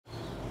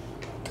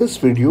This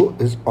video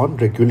is on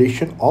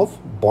regulation of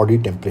body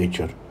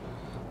temperature.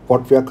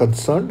 What we are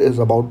concerned is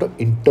about the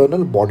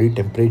internal body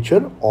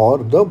temperature or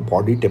the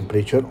body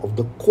temperature of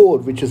the core,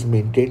 which is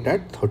maintained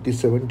at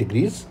 37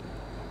 degrees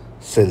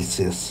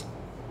Celsius.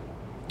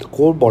 The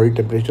core body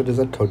temperature is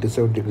at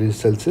 37 degrees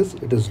Celsius.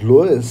 It is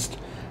lowest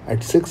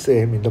at 6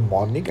 a.m. in the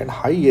morning and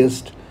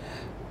highest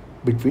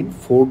between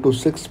 4 to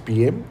 6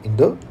 p.m. in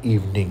the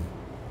evening.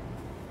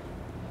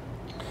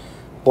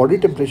 Body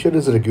temperature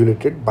is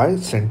regulated by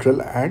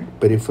central and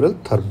peripheral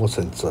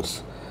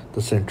thermosensors.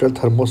 The central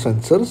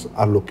thermosensors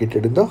are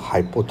located in the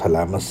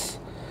hypothalamus,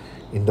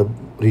 in the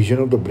region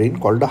of the brain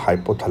called the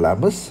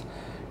hypothalamus.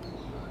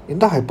 In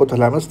the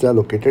hypothalamus, they are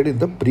located in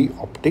the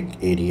preoptic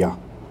area.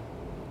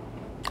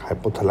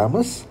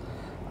 Hypothalamus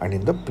and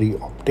in the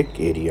preoptic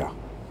area.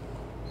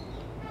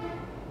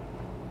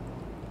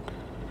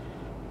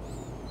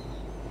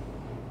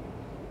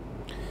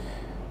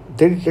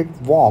 They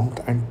detect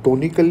warmth and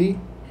tonically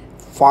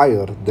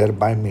fire,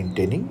 thereby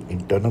maintaining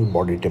internal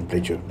body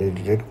temperature. They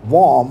detect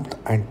warmth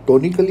and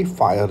tonically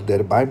fire,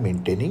 thereby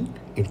maintaining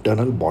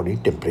internal body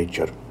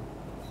temperature.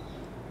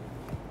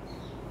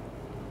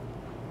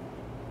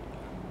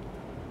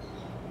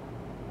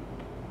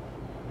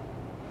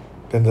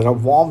 Then there are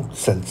warmth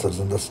sensors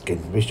in the skin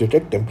which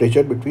detect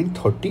temperature between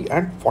 30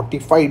 and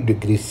 45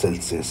 degrees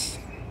Celsius.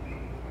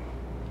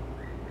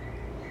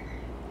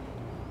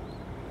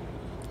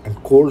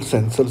 And cold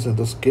sensors in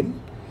the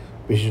skin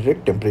which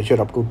detect temperature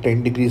up to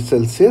 10 degrees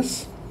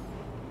Celsius,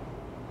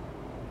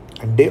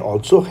 and they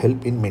also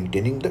help in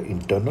maintaining the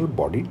internal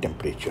body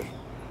temperature.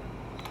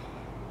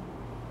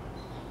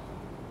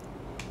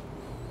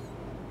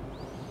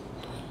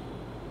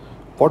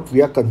 What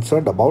we are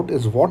concerned about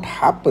is what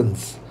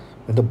happens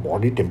when the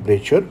body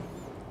temperature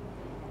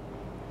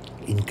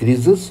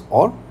increases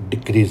or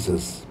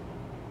decreases.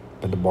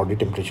 When the body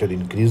temperature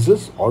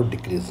increases or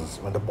decreases.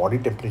 When the body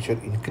temperature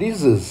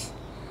increases,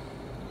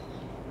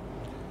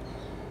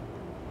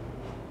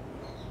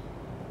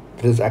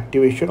 there is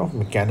activation of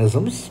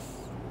mechanisms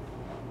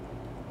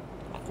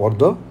for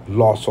the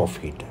loss of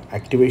heat.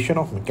 Activation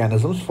of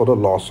mechanisms for the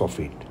loss of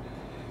heat.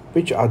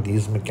 Which are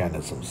these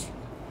mechanisms?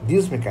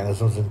 These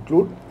mechanisms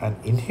include an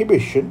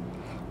inhibition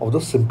of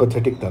the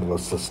sympathetic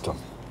nervous system.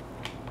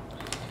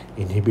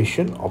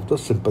 Inhibition of the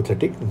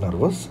sympathetic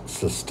nervous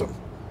system.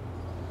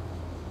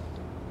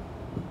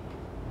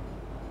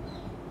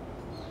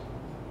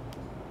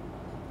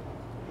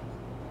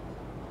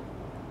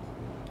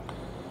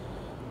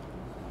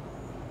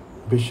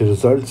 Which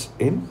results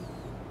in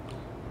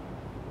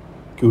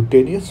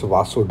cutaneous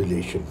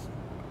vasodilation.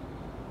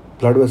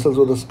 Blood vessels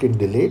of the skin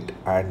dilate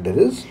and there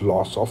is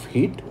loss of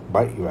heat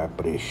by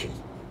evaporation.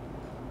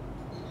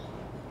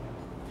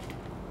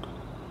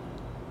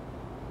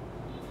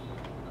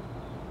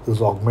 This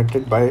is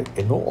augmented by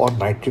NO or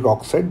nitric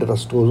oxide. There are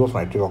stores of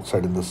nitric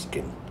oxide in the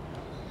skin.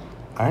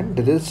 And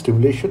there is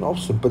stimulation of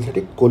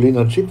sympathetic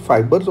cholinergic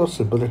fibers or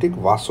sympathetic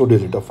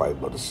vasodilator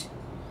fibers.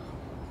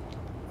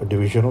 A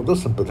division of the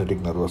sympathetic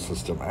nervous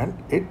system, and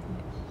it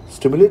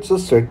stimulates the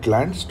sweat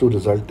glands to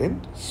result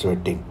in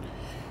sweating.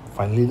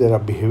 Finally, there are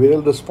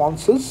behavioral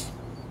responses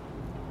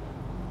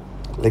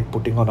like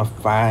putting on a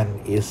fan,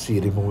 AC,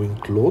 removing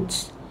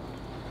clothes,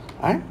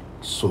 and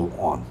so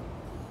on.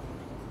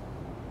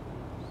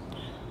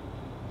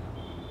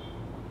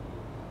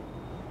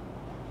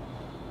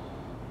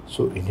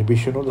 So,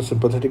 inhibition of the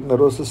sympathetic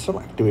nervous system,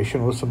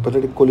 activation of the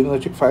sympathetic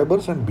cholinergic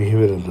fibers, and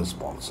behavioral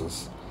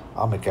responses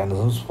are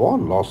mechanisms for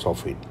loss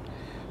of heat.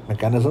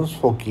 Mechanisms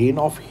for gain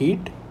of heat.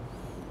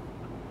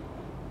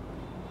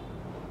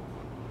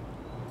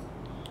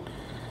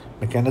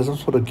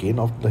 Mechanisms for the gain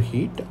of the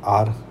heat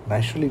are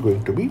naturally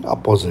going to be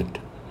opposite.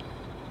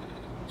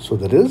 So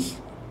there is,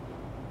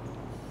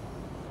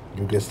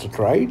 you guessed it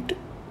right,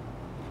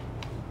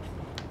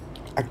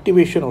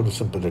 activation of the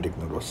sympathetic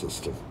nervous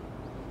system,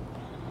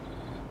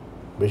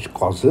 which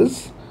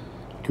causes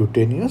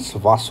cutaneous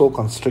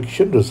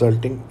vasoconstriction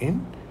resulting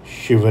in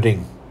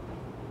shivering.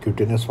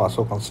 Cutaneous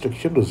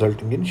vasoconstriction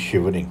resulting in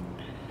shivering.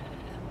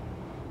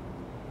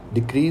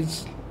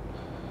 Decrease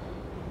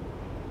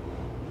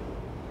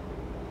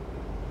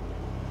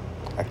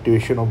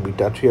activation of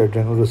beta-3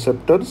 adrenal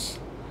receptors.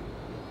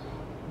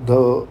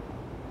 The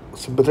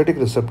sympathetic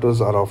receptors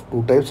are of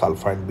two types,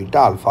 alpha and beta.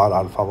 Alpha are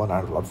alpha 1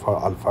 and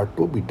alpha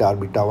 2. Beta are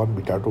beta 1,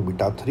 beta 2,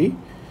 beta 3.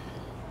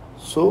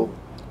 So,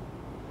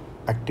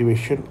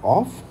 activation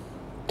of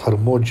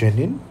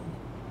thermogenin,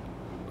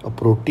 a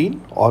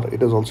protein, or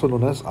it is also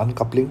known as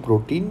uncoupling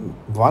protein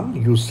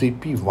 1,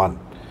 UCP1,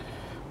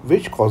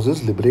 which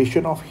causes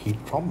liberation of heat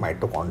from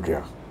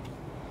mitochondria.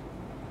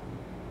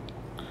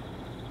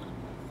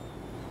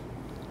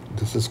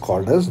 This is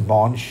called as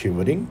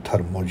non-shivering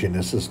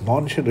thermogenesis.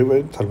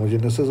 Non-shivering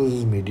thermogenesis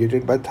is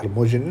mediated by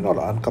thermogenin or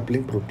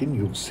uncoupling protein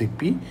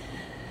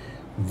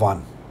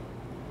UCP1.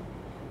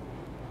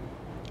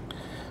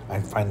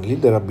 And finally,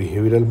 there are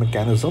behavioral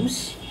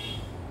mechanisms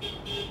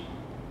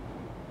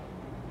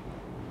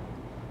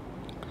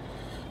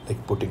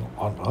like putting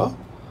on a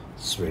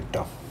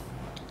sweater.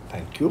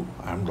 Thank you.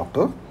 I am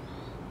Dr.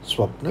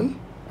 Swapnil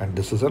And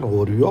this is an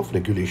overview of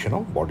regulation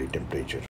of body temperature.